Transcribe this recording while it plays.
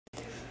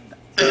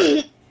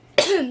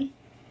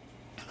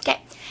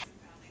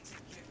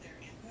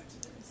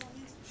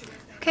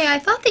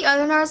the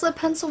other NARS lip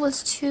pencil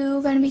was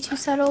gonna be too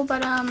subtle,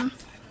 but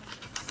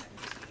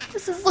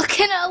this is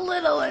looking a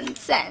little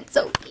intense.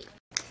 Okay.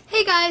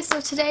 Hey guys, so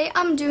today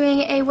I'm doing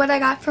a what I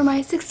got for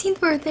my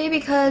 16th birthday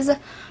because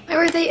my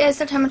birthday is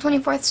September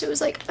 24th, so it was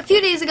like a few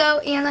days ago,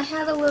 and I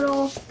had a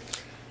little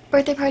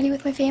birthday party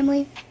with my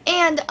family.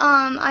 And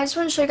I just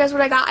want to show you guys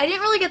what I got. I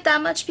didn't really get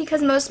that much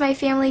because most of my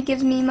family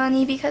gives me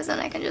money because then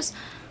I can just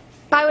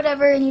buy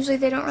whatever, and usually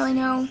they don't really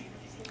know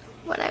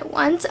what I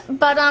want.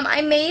 But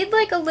I made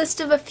like a list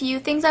of a few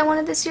things I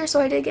wanted this year,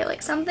 so I did get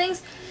like some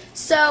things.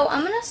 So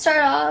I'm gonna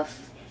start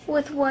off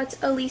with what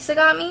Elisa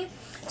got me.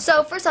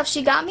 So first off,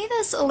 she got me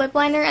this lip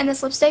liner and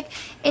this lipstick,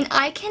 and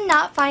I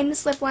cannot find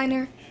this lip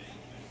liner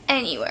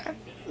anywhere.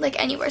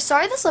 Like anywhere.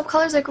 Sorry, this lip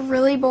color is like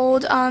really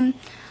bold.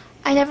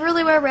 I never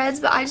really wear reds,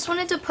 but I just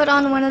wanted to put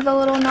on one of the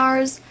little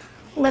NARS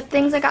lip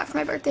things I got for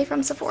my birthday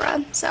from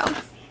Sephora. So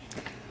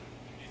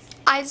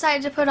I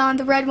decided to put on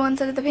the red one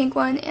instead of the pink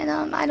one, and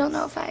I don't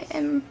know if I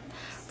am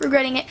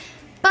regretting it.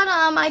 But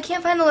I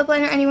can't find the lip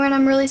liner anywhere, and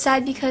I'm really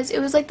sad because it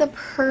was like the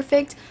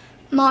perfect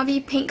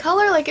mauve pink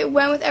color. Like it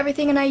went with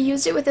everything, and I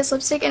used it with this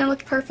lipstick and it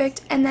looked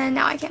perfect, and then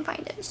now I can't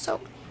find it. So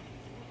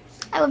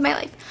I live my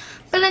life.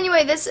 But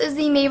anyway, this is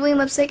the Maybelline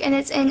lipstick, and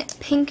it's in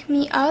Pink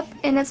Me Up,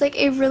 and it's like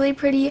a really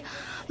pretty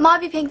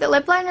mauve pink. The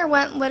lip liner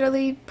went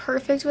literally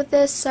perfect with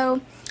this,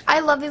 so I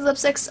love these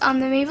lipsticks. The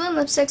Maybelline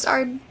lipsticks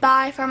are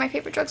by far my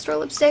favorite drugstore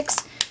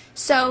lipsticks,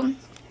 so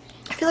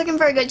I feel like I'm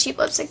for a good cheap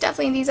lipstick.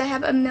 Definitely these, I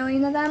have a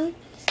million of them.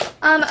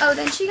 Oh,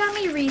 then she got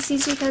me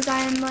Reese's because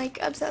I'm like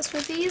obsessed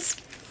with these.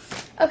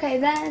 Okay,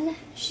 then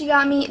she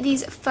got me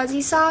these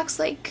fuzzy socks.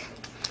 Like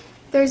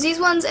there's these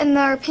ones, and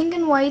they're pink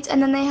and white,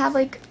 and then they have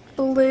like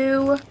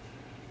bluish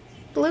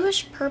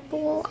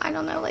purple, I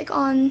don't know, like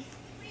on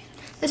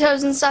the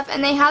toes and stuff,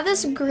 and they have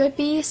this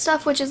grippy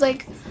stuff, which is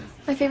like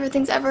my favorite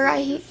things ever.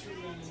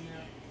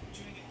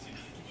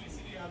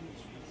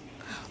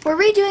 We're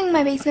redoing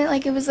my basement.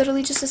 Like it was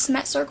literally just a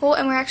cement circle,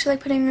 and we're actually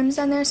like putting rooms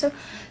down there, so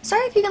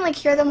sorry if you can like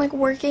hear them like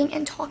working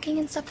and talking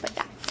and stuff like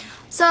that.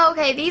 So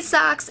okay, these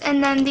socks,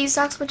 and then these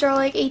socks, which are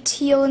like a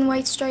teal and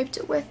white striped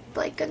with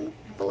like a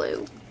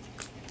blue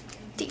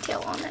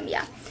detail on them.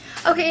 Yeah.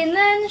 Okay, and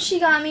then she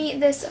got me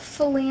this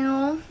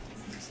flannel,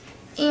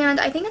 and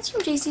I think it's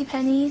from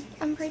JCPenney,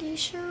 I'm pretty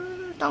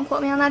sure. Don't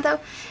quote me on that though.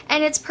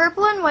 And it's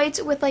purple and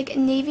white with like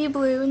navy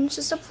blue, and it's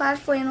just a plaid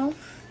flannel.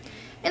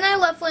 And I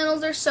love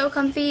flannels. They're so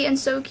comfy and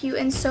so cute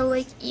and so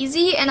like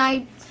easy, and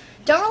I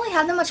don't really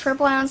have that much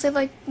purple. I honestly have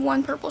like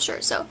one purple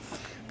shirt, so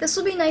this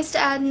will be nice to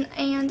add,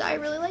 and I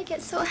really like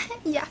it, so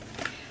yeah.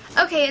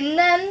 Okay, and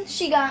then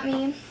she got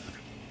me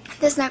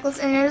this necklace,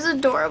 and it is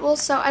adorable.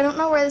 So I don't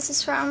know where this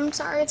is from.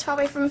 Sorry, it's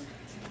probably from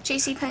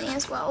JCPenney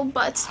as well,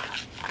 but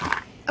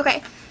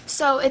okay.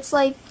 So it's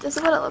like, this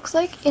is what it looks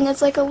like, and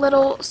it's like a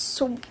little,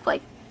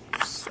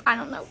 I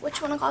don't know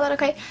which one to call that,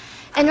 okay.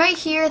 And right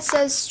here it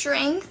says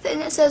strength,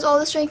 and it says all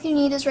the strength you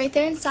need is right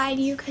there inside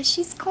you, because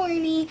she's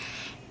corny.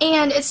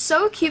 And it's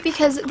so cute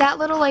because that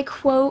little like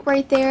quote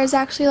right there is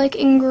actually like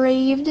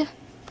engraved.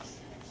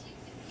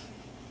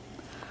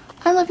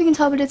 I don't know if you can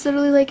tell, but it's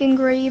literally like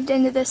engraved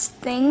into this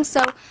thing.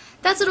 So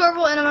that's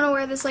adorable, and I'm going to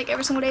wear this like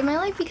every single day of my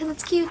life because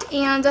it's cute,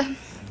 and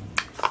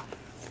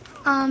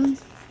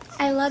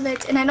I love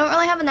it. And I don't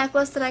really have a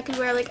necklace that I could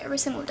wear like every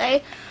single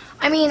day.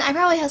 I mean, I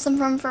probably have some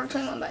from Forever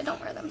 21, but I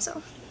don't wear them,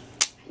 so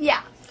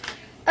yeah.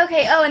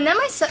 Okay, oh, and then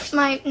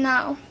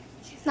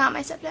not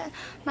my stepdad.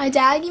 My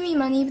dad gave me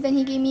money, but then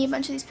he gave me a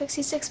bunch of these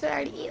pixie sticks, but I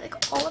already ate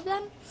like all of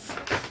them.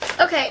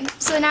 Okay,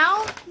 so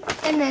now,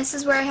 and this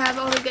is where I have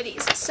all the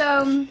goodies.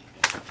 So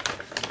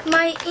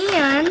my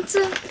aunt,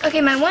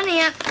 okay, my one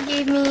aunt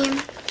gave me,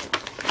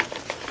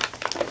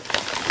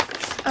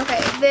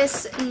 okay,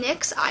 this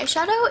NYX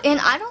eyeshadow, and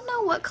I don't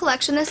know what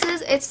collection this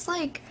is. It's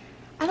like,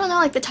 I don't know,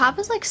 like the top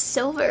is like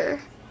silver.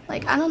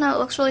 Like, I don't know, it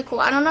looks really cool.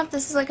 I don't know if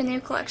this is like a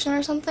new collection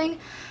or something,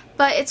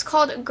 but it's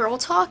called Girl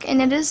Talk,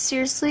 and it is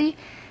seriously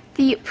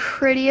the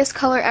prettiest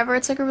color ever.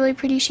 It's like a really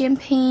pretty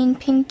champagne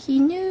pinky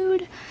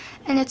nude,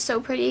 and it's so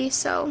pretty,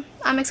 so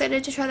I'm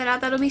excited to try that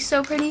out. That'll be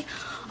so pretty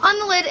on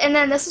the lid. And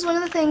then this is one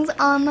of the things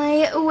on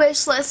my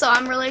wish list, so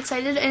I'm really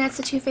excited, and it's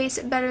the Too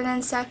Faced Better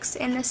Than Sex,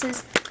 and this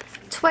is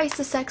twice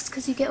the sex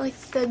because you get like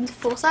the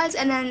full size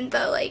and then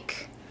the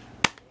like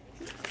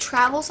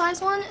travel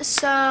size one.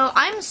 So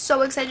I'm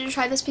so excited to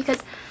try this because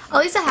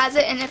Elisa has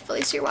it, and if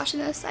Elisa you're watching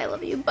this, I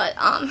love you, but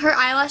her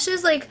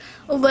eyelashes like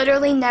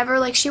literally never,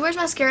 like she wears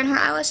mascara and her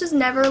eyelashes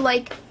never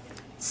like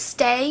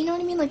stay, you know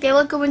what I mean? Like they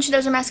look good when she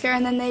does her mascara,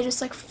 and then they just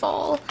like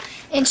fall,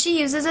 and she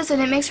uses this and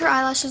it makes her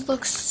eyelashes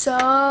look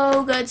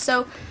so good.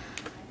 So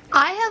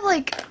I have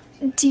like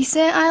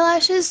decent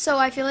eyelashes, so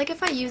I feel like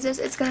if I use this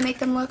it's gonna make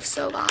them look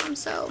so bomb.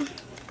 So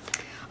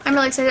I'm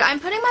really excited.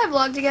 I'm putting my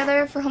vlog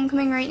together for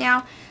homecoming right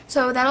now,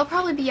 so that'll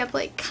probably be up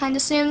like kind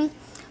of soon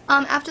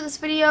after this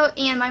video.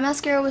 And my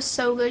mascara was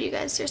so good, you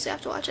guys seriously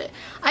have to watch it.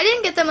 I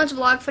didn't get that much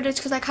vlog footage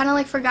because I kind of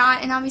like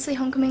forgot, and obviously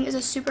homecoming is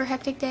a super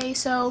hectic day,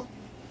 so,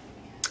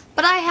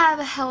 but I have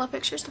a hella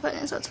pictures to put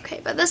in, so it's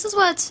okay. But this is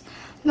what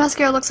the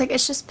mascara looks like.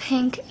 It's just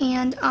pink,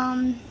 and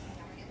I'm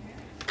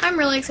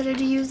really excited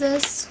to use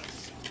this.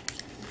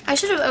 I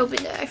should have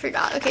opened it. I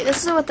forgot. Okay,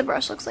 this is what the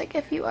brush looks like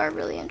if you are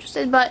really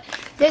interested. But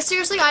this,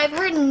 seriously, I've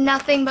heard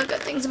nothing but good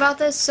things about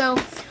this. So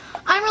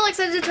I'm really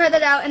excited to try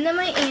that out. And then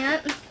my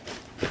aunt,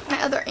 my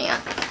other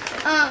aunt,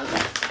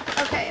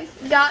 okay,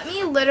 got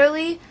me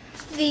literally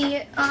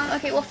the,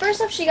 okay, well, first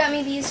off, she got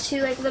me these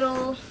two, like,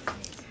 little,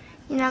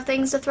 you know,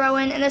 things to throw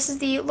in. And this is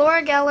the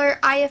Laura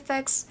Geller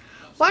IFX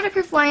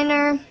waterproof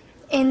liner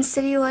in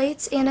City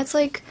Lights. And it's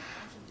like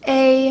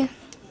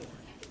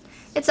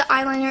it's an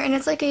eyeliner, and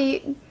it's like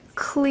a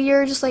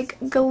clear, just like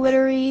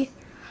glittery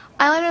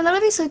eyeliner. That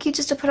would be so cute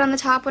just to put on the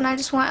top when I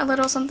just want a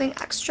little something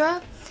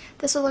extra.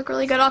 This will look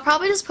really good. I'll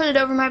probably just put it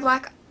over my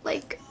black,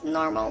 like,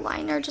 normal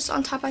liner just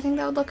on top. I think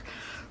that would look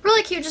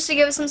really cute just to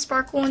give it some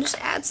sparkle and just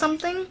add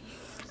something.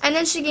 And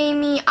then she gave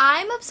me,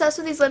 I'm obsessed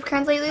with these lip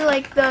crayons lately,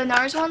 like the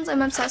NARS ones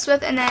I'm obsessed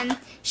with. And then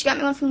she got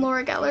me one from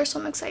Laura Geller, so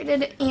I'm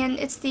excited. And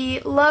it's the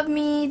Love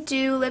Me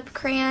Do lip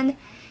crayon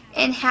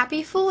in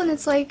Happy Full, and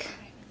it's like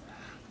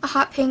a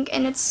hot pink,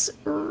 and it's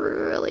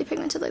really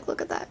pigmented. Like,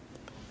 look at that.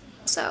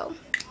 So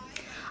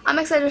I'm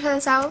excited to try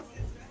this out.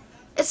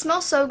 It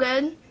smells so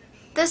good.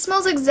 This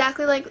smells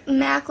exactly like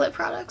MAC lip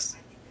products,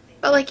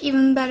 but like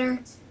even better.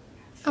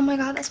 Oh my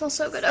god, that smells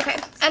so good. Okay,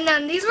 and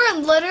then these were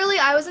literally,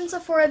 I was in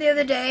Sephora the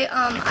other day.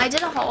 I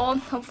did a haul.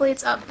 Hopefully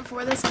it's up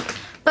before this,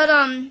 but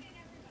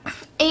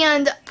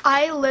and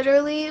I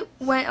literally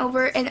went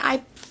over and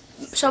I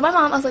showed my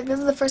mom. I was like, this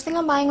is the first thing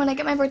I'm buying when I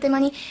get my birthday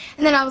money.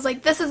 And then I was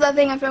like, this is the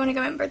thing after when I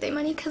get my birthday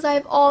money, because I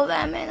have all of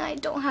them and I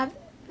don't have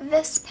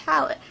this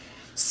palette.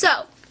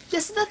 So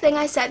this is the thing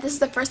I said, this is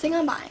the first thing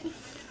I'm buying.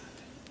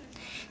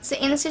 It's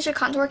the Anastasia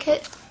contour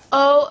kit.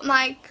 Oh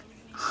my,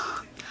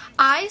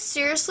 I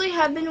seriously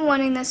have been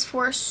wanting this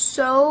for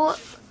so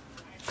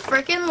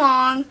freaking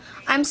long.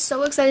 I'm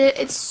so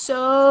excited. It's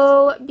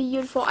so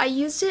beautiful. I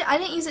used it, I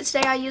didn't use it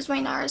today. I used my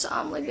NARS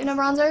Laguna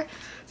bronzer.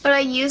 But I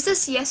used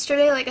this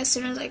yesterday, like, as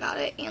soon as I got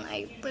it, and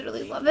I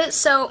literally love it.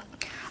 So,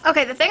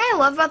 okay, the thing I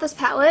love about this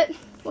palette,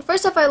 well,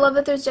 first off, I love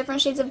that there's different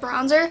shades of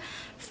bronzer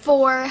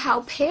for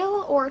how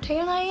pale or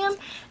tan I am.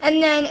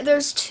 And then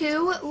there's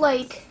two,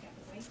 like,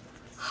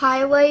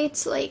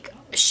 highlights, like,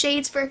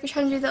 shades for if you're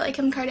trying to do that, like,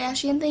 Kim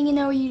Kardashian thing, you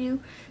know, you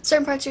do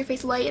certain parts of your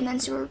face light and then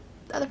the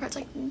other parts,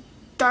 like,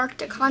 dark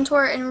to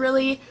contour and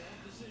really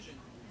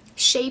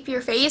shape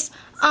your face.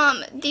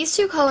 These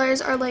two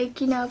colors are like,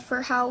 you know,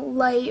 for how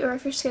light or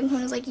if your skin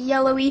tone is like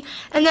yellowy.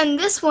 And then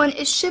this one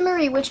is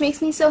shimmery, which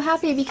makes me so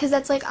happy because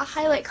that's like a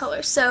highlight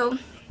color. So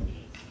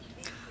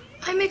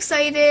I'm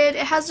excited.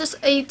 It has just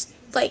a,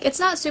 like, it's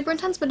not super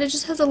intense, but it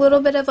just has a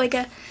little bit of like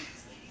a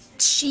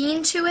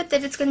sheen to it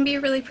that it's going to be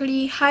really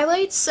pretty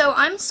highlights. So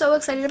I'm so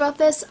excited about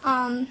this.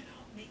 I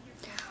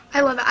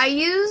love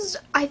it.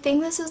 I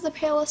think this is the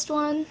palest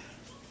one.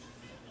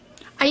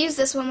 I used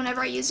this one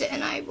whenever I used it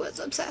and I was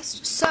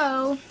obsessed.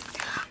 So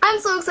I'm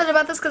so excited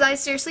about this because I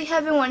seriously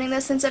have been wanting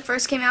this since it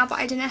first came out, but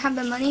I didn't have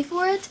the money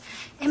for it.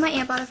 And my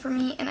aunt bought it for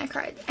me and I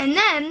cried. And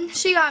then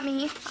she got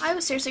me, I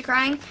was seriously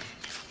crying.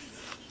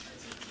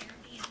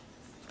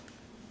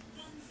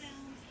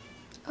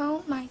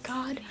 Oh my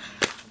god.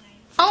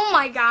 Oh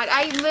my god.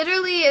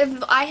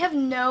 I have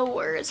no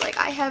words. Like,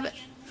 I have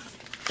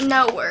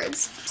no words.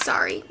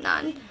 Sorry,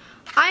 none.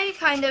 I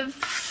kind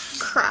of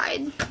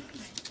cried.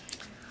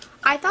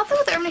 I thought that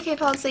with the Urban Decay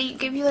palettes they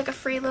give you like a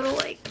free little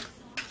like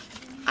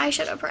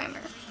eyeshadow primer.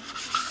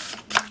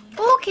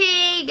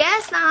 Okay,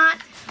 guess not.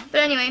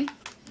 But anyway.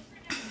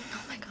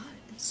 Oh my god,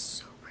 it's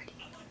so pretty.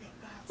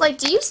 Like,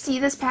 do you see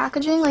this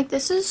packaging? Like,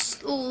 this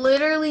is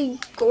literally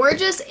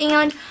gorgeous.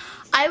 And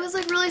I was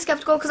like really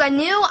skeptical because I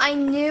knew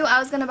I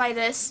was gonna buy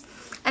this.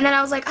 And then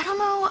I was like, I don't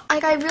know,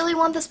 like, I really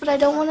want this, but I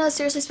don't want to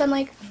seriously spend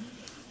like,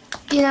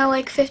 you know,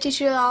 like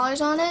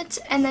 $52 on it.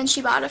 And then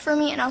she bought it for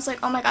me and I was like,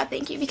 oh my god,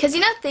 thank you. Because,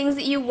 you know, things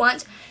that you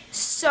want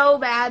so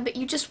bad but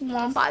you just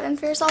won't buy them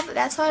for yourself.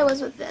 That's how I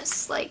was with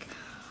this. Like,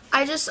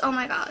 I just, oh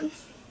my god,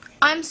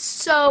 I'm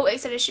so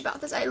excited she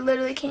bought this. I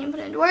literally can't even put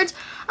it into words.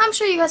 I'm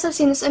sure you guys have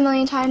seen this a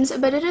million times,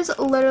 but it is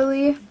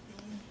literally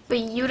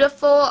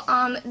beautiful.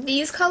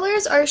 These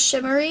colors are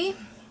shimmery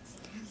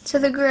to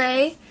the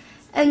gray,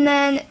 and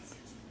then,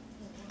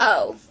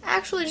 oh,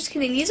 actually, just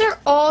kidding, these are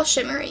all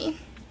shimmery.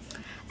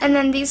 And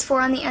then these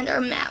four on the end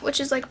are matte, which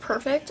is like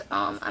perfect.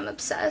 I'm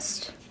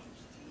obsessed.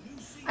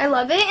 I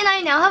love it, and I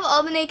now have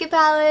all the Naked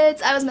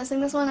palettes. I was missing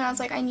this one, and I was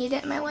like, I need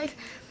it in my life.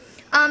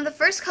 The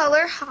first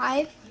color,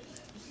 High,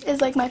 is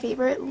like my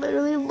favorite.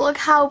 Literally, look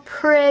how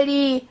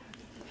pretty.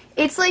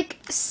 It's like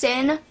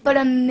Sin, but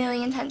a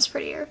million times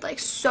prettier. Like,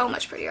 so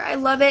much prettier. I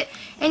love it.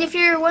 And if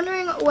you're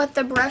wondering what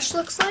the brush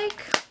looks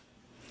like,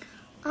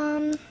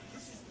 okay,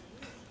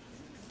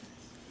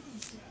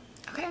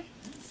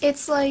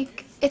 it's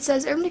like, it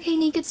says Urban Decay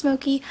Naked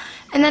Smoky,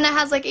 and then it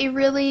has like a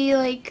really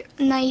like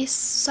nice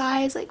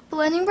size like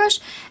blending brush,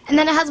 and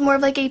then it has more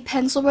of like a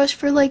pencil brush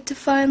for like to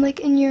find like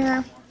in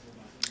your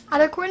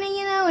outer corner,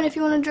 you know, and if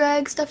you want to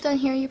drag stuff down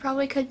here you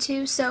probably could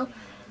too. So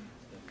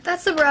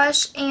that's the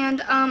brush,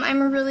 and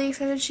I'm really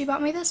excited she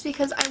bought me this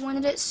because I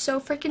wanted it so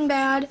freaking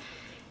bad,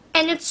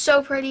 and it's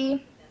so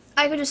pretty.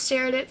 I could just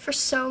stare at it for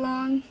so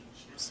long,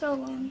 so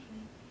long.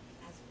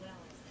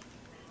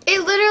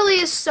 It literally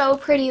is so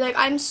pretty. Like,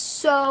 I'm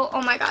so,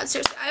 oh my god,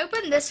 seriously. I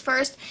opened this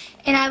first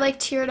and I like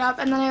teared up,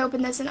 and then I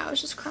opened this and I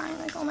was just crying.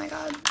 Like, oh my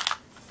god.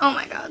 Oh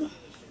my god.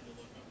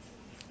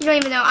 You don't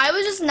even know. I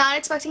was just not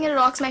expecting it at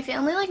all because my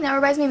family like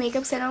never buys me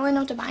makeup because they don't really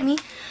know what to buy me.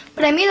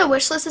 But I made a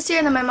wish list this year,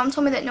 and then my mom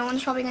told me that no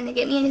one's probably going to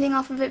get me anything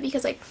off of it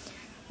because like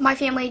my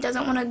family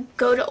doesn't want to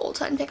go to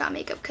Ulta and pick out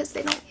makeup because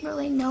they don't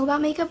really know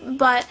about makeup.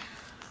 But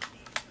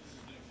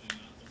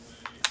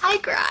I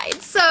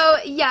cried. So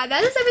yeah,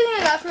 that is everything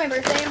I got for my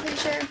birthday, I'm pretty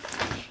sure.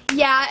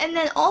 Yeah, and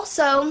then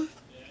also,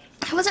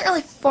 it wasn't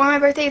really for my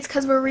birthday, it's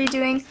because we're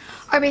redoing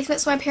our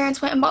basement, so my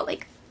parents went and bought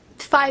like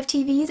 5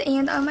 TVs,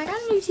 and I got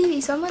a new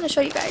TV, so I'm going to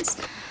show you guys.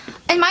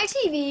 And my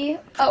TV,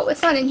 oh,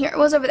 it's not in here, it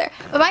was over there,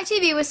 but my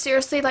TV was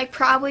seriously like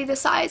probably the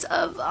size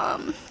of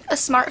a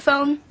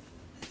smartphone.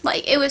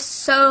 Like, it was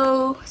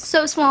so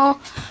small.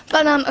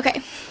 But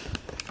okay.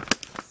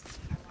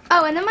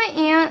 Oh, and then my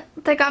aunt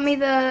that got me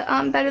the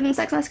Better Than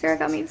Sex mascara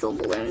got me these little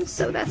balloons,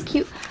 so that's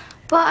cute.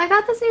 But I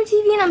got this new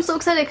TV and I'm so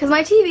excited because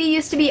my TV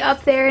used to be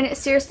up there, and it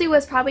seriously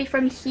was probably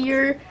from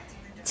here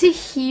to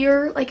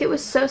here. Like, it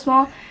was so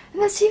small.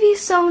 And this TV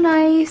is so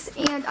nice,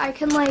 and I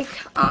can like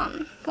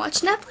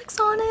watch Netflix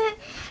on it,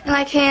 and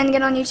I can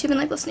get on YouTube and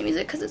like listen to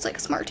music because it's like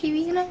a smart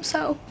TV, you know.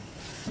 So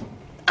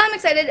I'm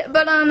excited.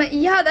 But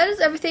yeah, that is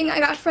everything I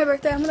got for my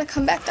birthday. I'm gonna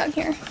come back down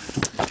here.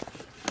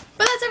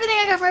 But that's everything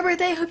I got for my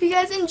birthday. I hope you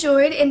guys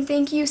enjoyed, and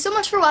thank you so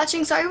much for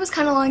watching. Sorry it was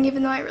kind of long,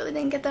 even though I really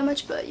didn't get that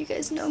much, but you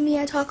guys know me,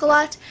 I talk a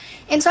lot.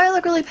 And sorry I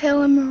look really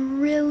pale. I'm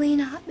really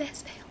not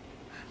this pale.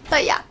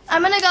 But yeah,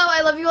 I'm gonna go.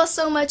 I love you all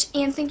so much,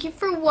 and thank you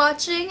for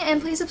watching,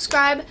 and please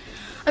subscribe.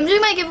 I'm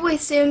doing my giveaway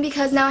soon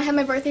because now I have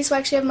my birthday, so I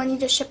actually have money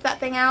to ship that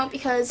thing out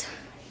because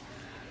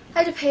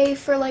I had to pay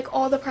for like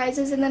all the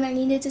prizes, and then I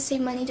needed to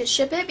save money to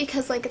ship it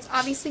because like it's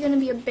obviously going to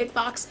be a big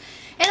box,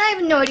 and I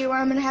have no idea where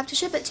I'm going to have to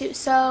ship it to.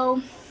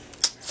 So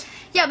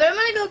yeah, but I'm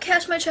going to go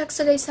cash my checks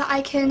today so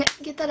I can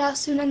get that out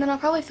soon, and then I'll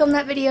probably film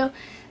that video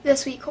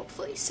this week,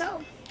 hopefully.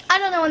 So I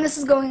don't know when this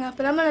is going up,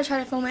 but I'm going to try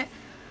to film it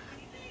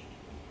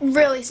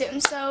really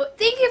soon. So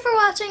thank you for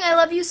watching. I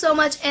love you so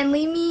much, and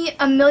leave me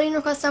a million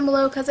requests down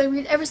below because I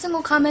read every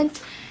single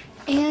comment.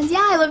 And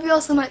yeah, I love you all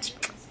so much.